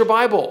you read your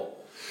Bible.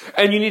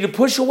 And you need to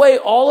push away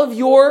all of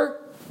your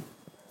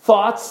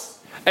thoughts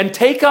and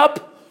take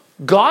up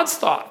God's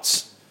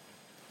thoughts.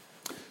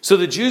 So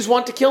the Jews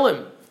want to kill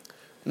him.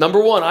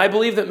 Number one, I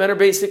believe that men are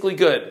basically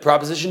good.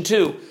 Proposition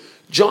 2,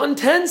 John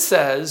 10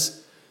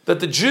 says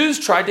that the Jews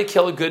tried to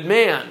kill a good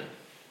man.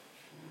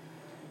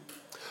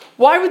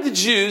 Why would the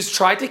Jews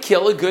try to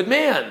kill a good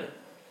man?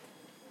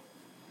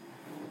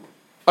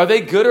 Are they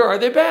good or are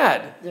they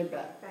bad? They're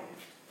bad.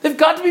 They've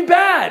got to be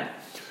bad.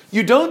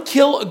 You don't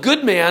kill a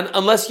good man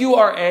unless you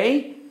are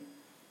a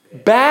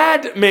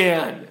bad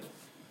man.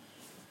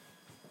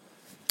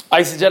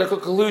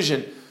 Eisegetical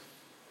conclusion.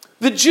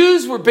 The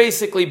Jews were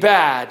basically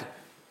bad,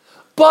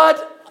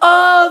 but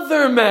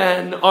other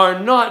men are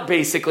not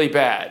basically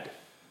bad.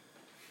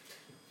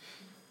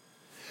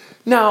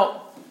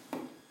 Now,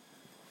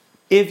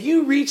 if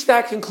you reach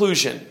that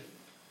conclusion,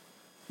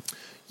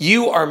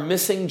 you are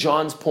missing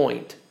John's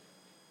point.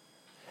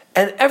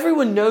 And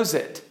everyone knows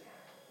it.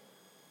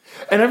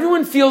 And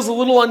everyone feels a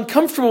little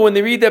uncomfortable when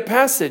they read that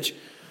passage.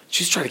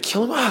 Jews try to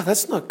kill him.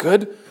 That's not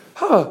good.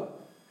 But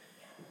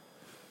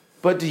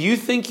do you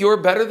think you're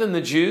better than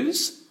the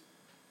Jews?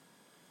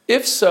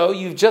 If so,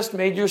 you've just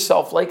made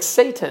yourself like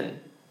Satan.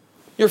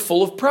 You're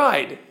full of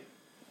pride.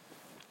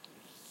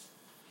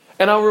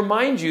 And I'll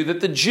remind you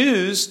that the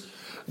Jews,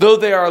 though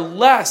they are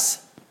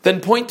less than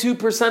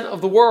 0.2%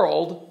 of the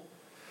world,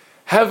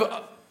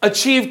 have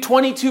achieved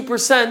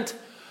 22%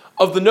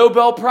 of the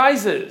Nobel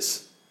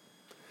Prizes.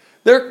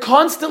 They're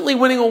constantly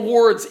winning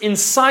awards in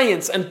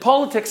science and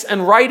politics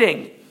and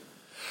writing.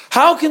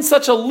 How can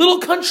such a little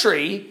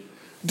country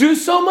do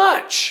so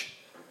much?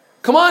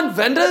 Come on,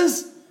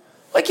 Vendas.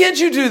 Why can't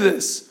you do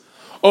this?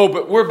 Oh,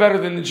 but we're better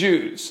than the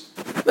Jews.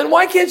 Then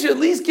why can't you at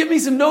least give me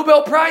some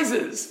Nobel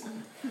Prizes?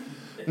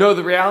 No,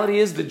 the reality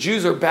is the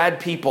Jews are bad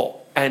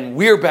people and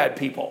we're bad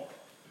people.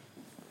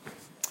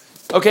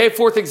 Okay,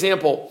 fourth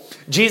example.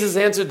 Jesus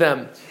answered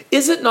them,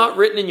 is it not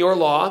written in your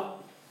law,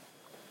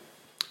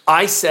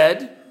 I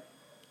said,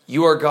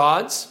 you are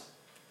gods?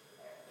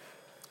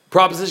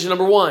 Proposition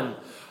number 1,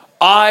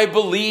 I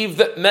believe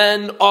that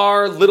men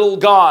are little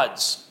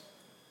gods.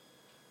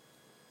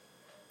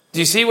 Do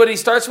you see what he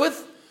starts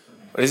with?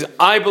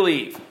 I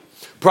believe.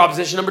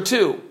 Proposition number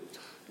 2,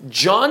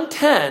 John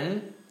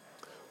 10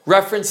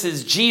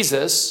 references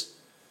Jesus,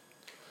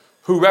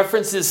 who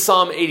references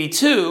Psalm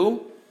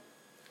 82,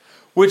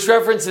 which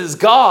references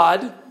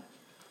God,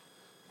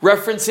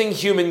 referencing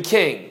human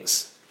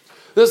kings.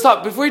 Let's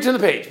stop. Before you turn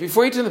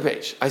the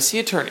page, I see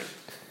you turning.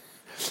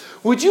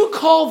 Would you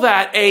call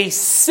that a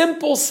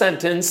simple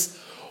sentence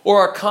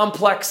or a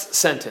complex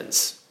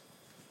sentence?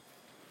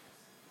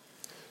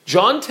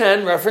 John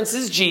 10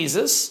 references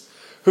Jesus,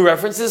 who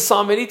references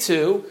Psalm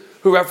 82,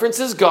 who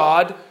references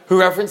God, who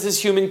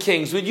references human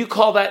kings. Would you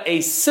call that a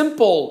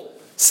simple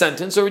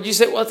sentence, or would you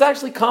say, well, it's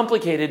actually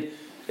complicated?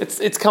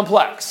 It's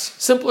complex.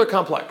 Simple or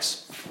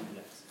complex?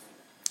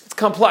 It's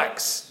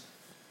complex.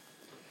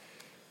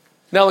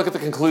 Now look at the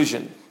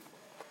conclusion.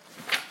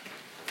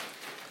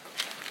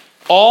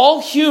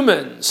 All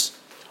humans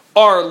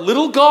are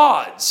little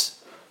gods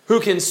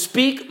who can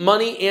speak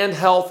money and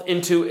health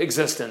into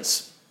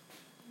existence.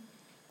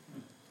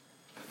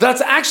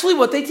 That's actually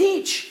what they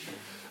teach.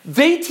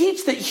 They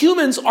teach that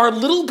humans are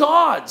little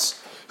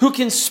gods who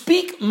can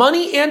speak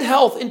money and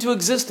health into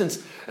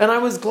existence. And I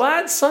was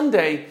glad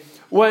Sunday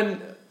when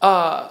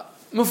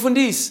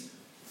Mufundis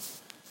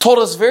told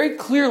us very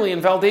clearly in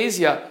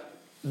Valdesia,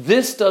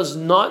 this does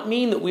not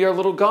mean that we are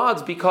little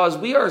gods, because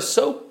we are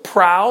so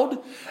proud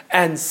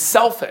and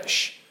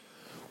selfish.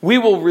 We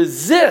will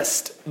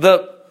resist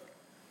the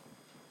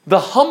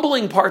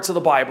humbling parts of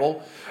the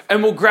Bible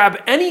and will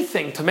grab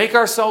anything to make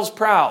ourselves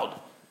proud.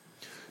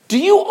 Do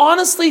you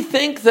honestly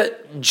think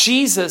that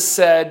Jesus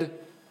said,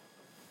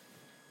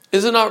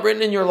 is it not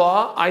written in your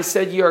law, I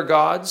said ye are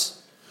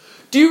gods?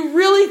 Do you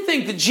really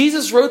think that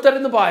Jesus wrote that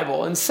in the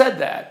Bible and said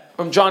that?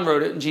 Or John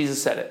wrote it and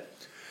Jesus said it.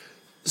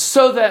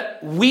 So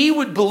that we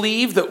would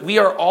believe that we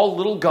are all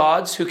little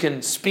gods who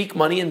can speak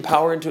money and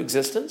power into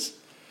existence?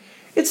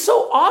 It's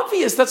so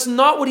obvious that's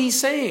not what he's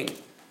saying.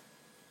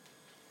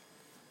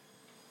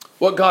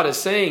 What God is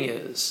saying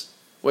is,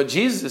 what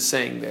Jesus is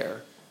saying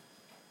there.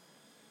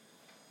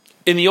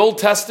 In the Old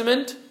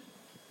Testament,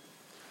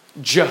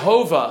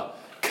 Jehovah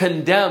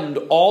condemned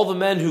all the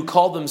men who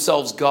called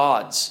themselves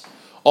gods.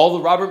 All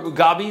the Robert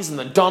Mugabes and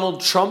the Donald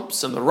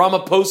Trumps and the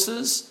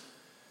Ramaphosas.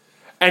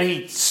 And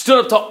he stood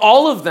up to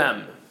all of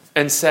them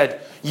and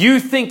said, you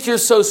think you're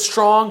so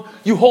strong?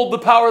 You hold the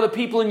power of the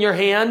people in your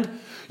hand?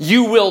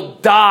 You will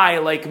die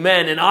like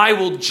men, and I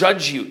will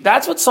judge you.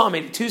 That's what Psalm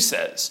 82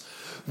 says.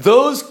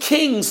 Those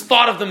kings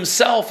thought of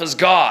themselves as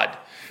God.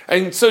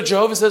 And so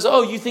Jehovah says,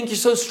 oh, you think you're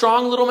so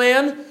strong, little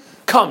man?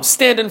 Come,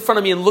 stand in front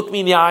of me and look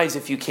me in the eyes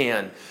if you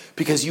can,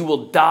 because you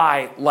will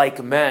die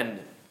like men.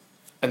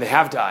 And they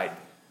have died.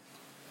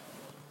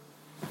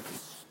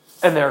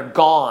 And they're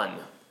gone,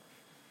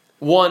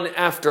 one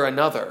after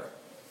another.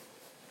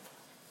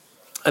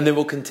 And they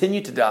will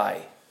continue to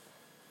die.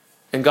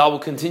 And God will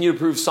continue to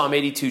prove Psalm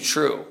 82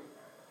 true.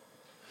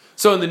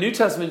 So in the New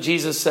Testament,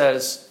 Jesus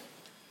says,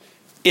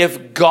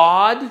 if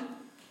God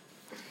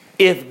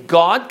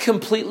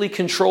completely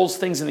controls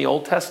things in the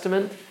Old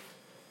Testament,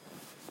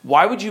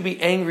 why would you be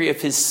angry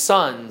if his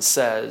son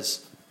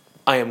says,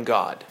 I am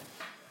God?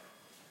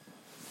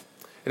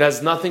 It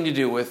has nothing to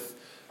do with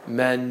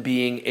men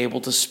being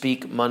able to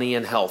speak money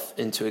and health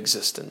into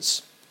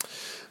existence.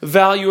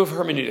 Value of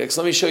hermeneutics.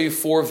 Let me show you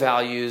 4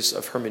 values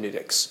of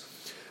hermeneutics.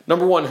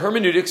 Number 1,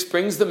 hermeneutics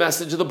brings the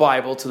message of the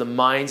Bible to the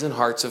minds and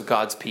hearts of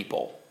God's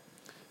people.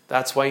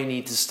 That's why you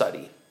need to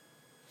study.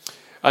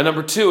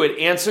 Number 2, it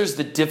answers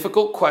the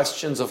difficult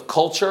questions of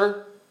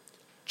culture,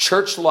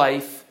 church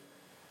life,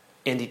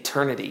 and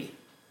eternity.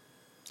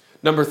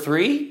 Number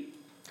 3,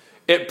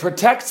 it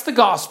protects the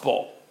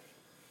gospel.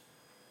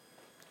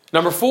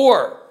 Number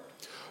 4,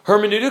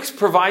 hermeneutics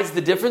provides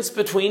the difference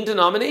between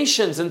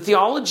denominations and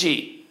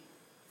theology.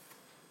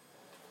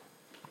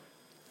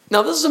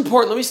 Now this is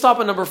important. Let me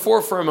stop at number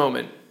 4 for a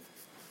moment.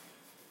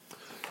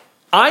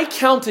 I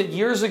counted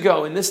years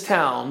ago in this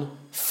town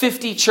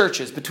 50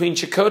 churches between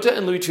Chakotah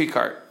and Louis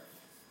Tricart.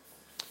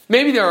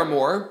 Maybe there are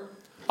more.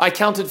 I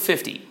counted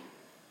 50.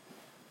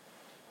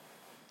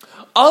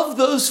 Of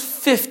those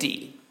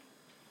 50,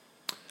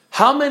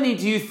 how many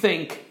do you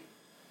think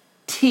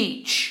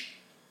teach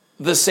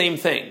the same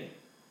thing?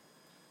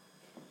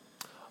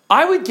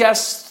 I would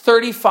guess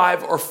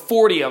 35 or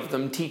 40 of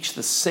them teach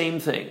the same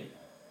thing.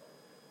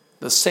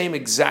 The same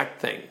exact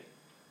thing.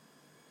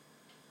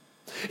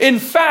 In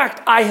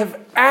fact, I have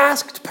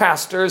asked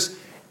pastors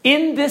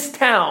in this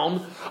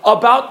town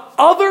about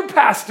other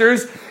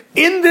pastors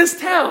in this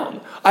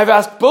town. I've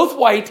asked both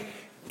white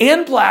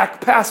and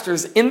black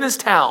pastors in this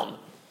town,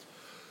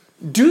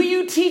 do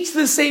you teach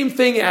the same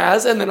thing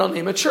as, and then I'll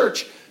name a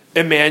church,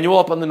 Emmanuel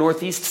up on the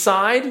northeast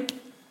side,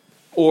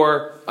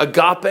 or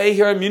Agape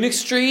here on Munich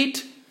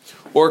Street,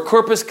 or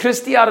Corpus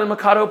Christi out in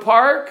Mikado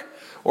Park,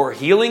 or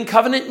Healing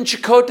Covenant in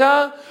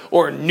Chakotah,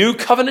 or New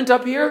Covenant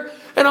up here?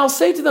 And I'll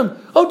say to them,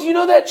 oh, do you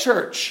know that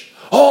church?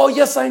 Oh,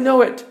 yes, I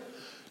know it.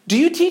 Do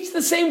you teach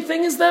the same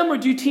thing as them, or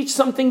do you teach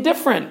something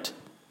different?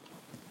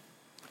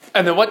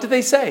 And then what do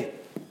they say?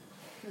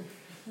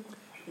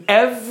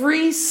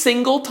 Every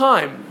single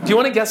time. Do you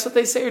want to guess what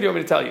they say, or do you want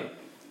me to tell you?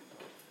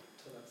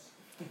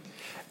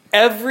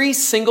 Every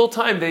single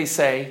time they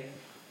say,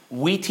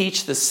 we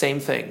teach the same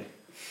thing.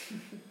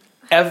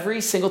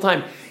 Every single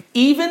time.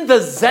 Even the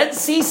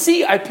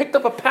ZCC, I picked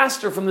up a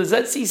pastor from the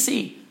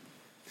ZCC.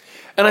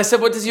 And I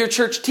said, what does your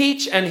church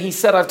teach? And he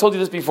said, I've told you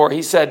this before.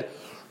 He said,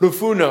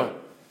 Rufuno,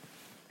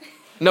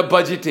 na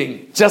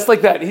budgeting. Just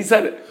like that. He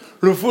said,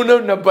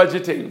 Rufuno na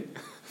budgeting.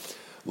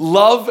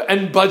 Love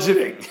and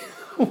budgeting.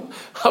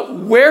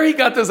 Where he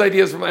got those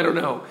ideas from, I don't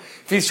know.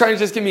 If he's trying to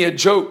just give me a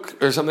joke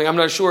or something, I'm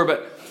not sure.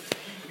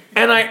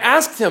 And I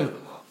asked him,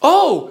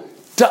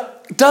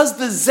 does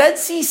the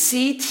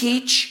ZCC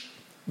teach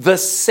the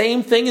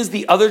same thing as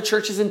the other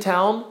churches in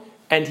town?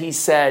 And he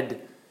said,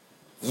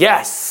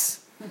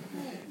 yes.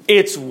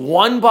 It's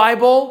one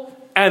Bible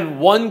and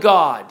one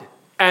God.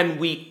 And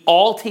we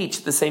all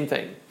teach the same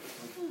thing.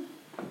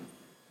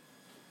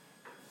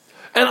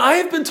 And I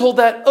have been told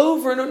that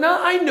over and over. Now,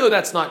 I know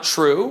that's not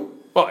true.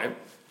 Well, it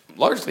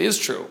largely is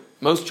true.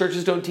 Most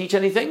churches don't teach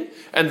anything,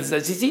 and the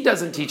ZCC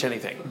doesn't teach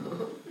anything.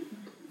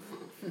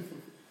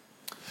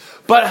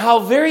 But how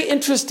very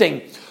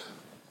interesting.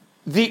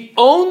 The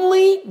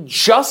only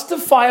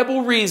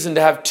justifiable reason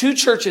to have 2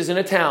 churches in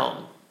a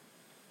town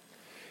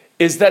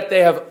is that they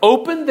have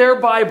opened their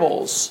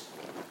Bibles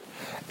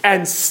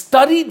and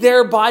studied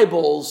their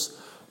Bibles,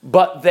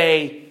 but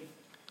they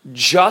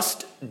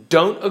just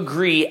don't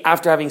agree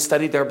after having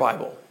studied their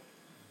Bible.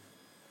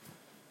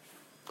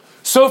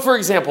 So, for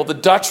example, the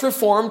Dutch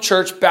Reformed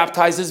Church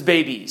baptizes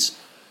babies.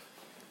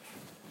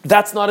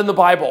 That's not in the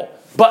Bible,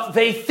 but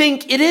they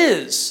think it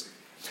is.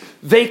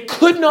 They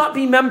could not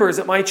be members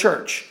at my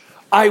church.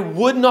 I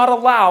would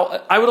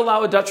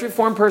allow a Dutch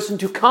Reformed person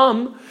to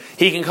come.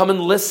 He can come and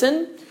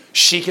listen.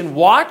 She can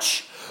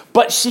watch,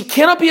 but she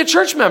cannot be a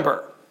church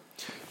member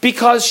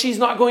because she's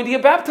not going to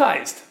get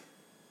baptized.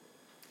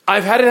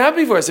 I've had it happen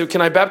before. I said,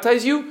 can I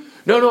baptize you?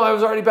 No, I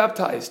was already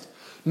baptized.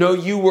 No,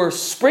 you were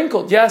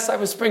sprinkled. Yes, I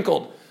was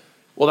sprinkled.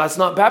 Well, that's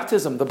not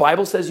baptism. The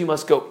Bible says you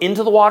must go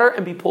into the water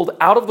and be pulled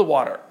out of the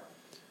water.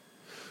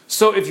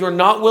 So if you're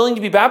not willing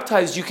to be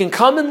baptized, you can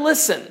come and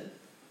listen.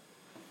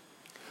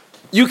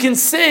 You can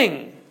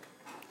sing,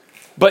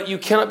 but you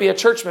cannot be a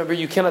church member.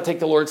 You cannot take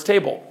the Lord's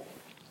table.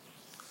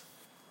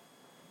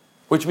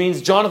 Which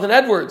means Jonathan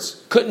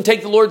Edwards couldn't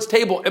take the Lord's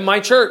table in my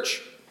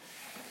church,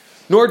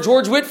 nor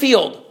George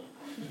Whitfield.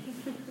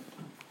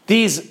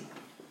 These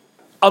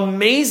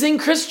amazing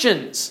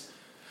Christians.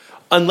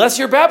 Unless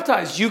you're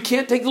baptized, you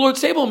can't take the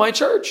Lord's table in my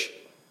church.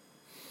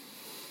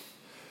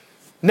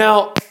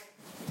 Now,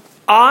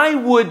 I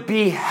would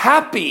be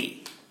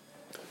happy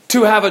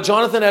to have a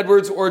Jonathan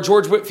Edwards or a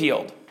George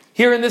Whitfield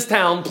here in this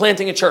town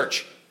planting a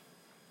church.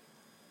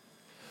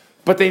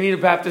 But they need a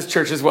Baptist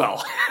church as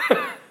well.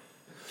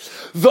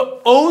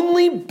 The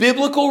only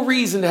biblical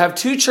reason to have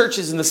two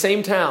churches in the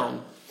same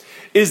town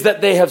is that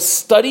they have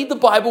studied the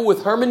Bible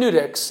with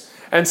hermeneutics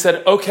and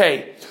said,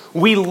 okay,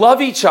 we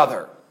love each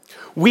other.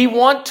 We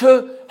want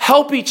to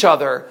help each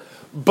other,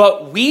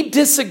 but we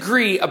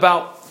disagree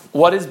about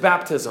what is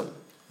baptism.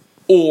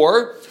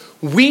 Or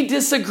we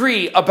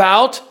disagree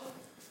about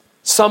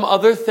some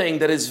other thing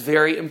that is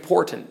very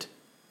important.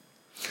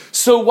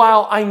 So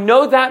while I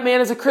know that man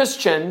is a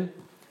Christian,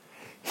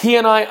 he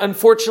and I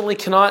unfortunately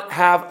cannot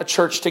have a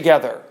church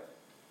together.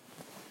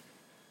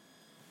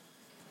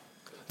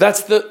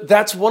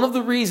 That's one of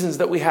the reasons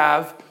that we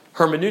have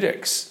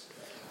hermeneutics.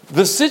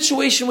 The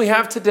situation we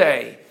have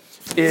today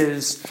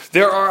is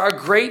there are a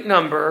great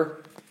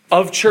number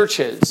of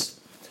churches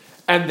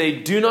and they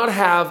do not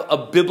have a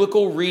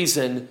biblical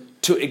reason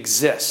to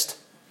exist.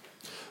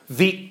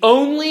 The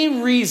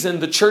only reason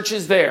the church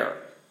is there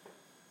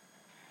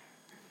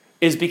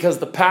is because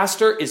the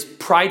pastor is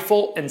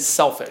prideful and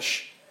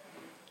selfish.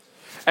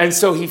 And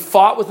so he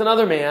fought with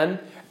another man,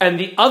 and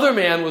the other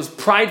man was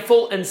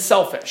prideful and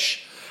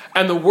selfish.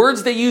 And the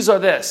words they use are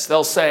this.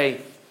 They'll say,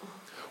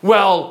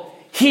 well,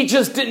 he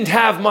just didn't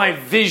have my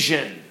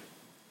vision.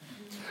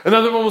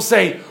 Another one will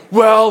say,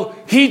 well,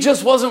 he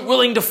just wasn't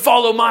willing to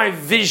follow my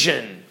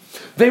vision.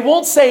 They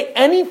won't say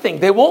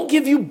anything. They won't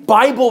give you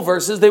Bible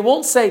verses. They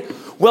won't say,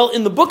 well,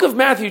 in the book of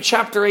Matthew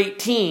chapter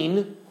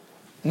 18,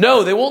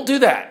 no, they won't do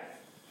that.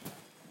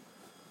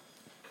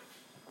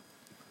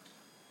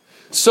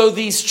 So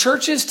these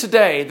churches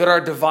today that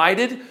are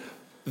divided,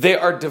 they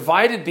are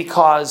divided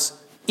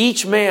because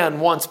each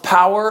man wants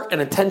power and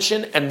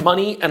attention and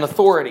money and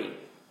authority.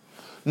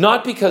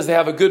 Not because they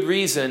have a good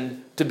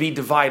reason to be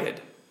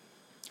divided.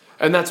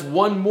 And that's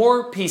one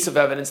more piece of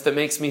evidence that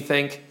makes me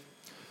think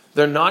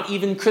they're not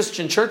even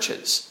Christian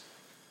churches.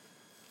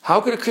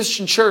 How could a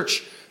Christian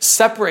church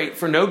separate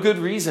for no good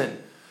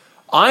reason?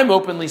 I'm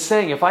openly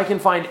saying if I can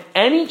find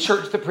any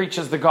church that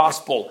preaches the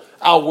gospel,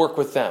 I'll work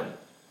with them.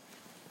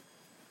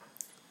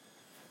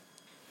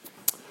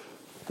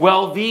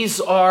 Well,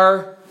 these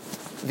are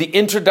the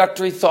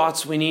introductory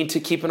thoughts we need to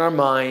keep in our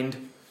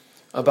mind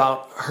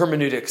about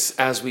hermeneutics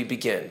as we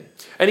begin.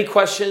 Any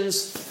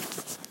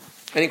questions?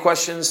 Any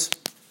questions?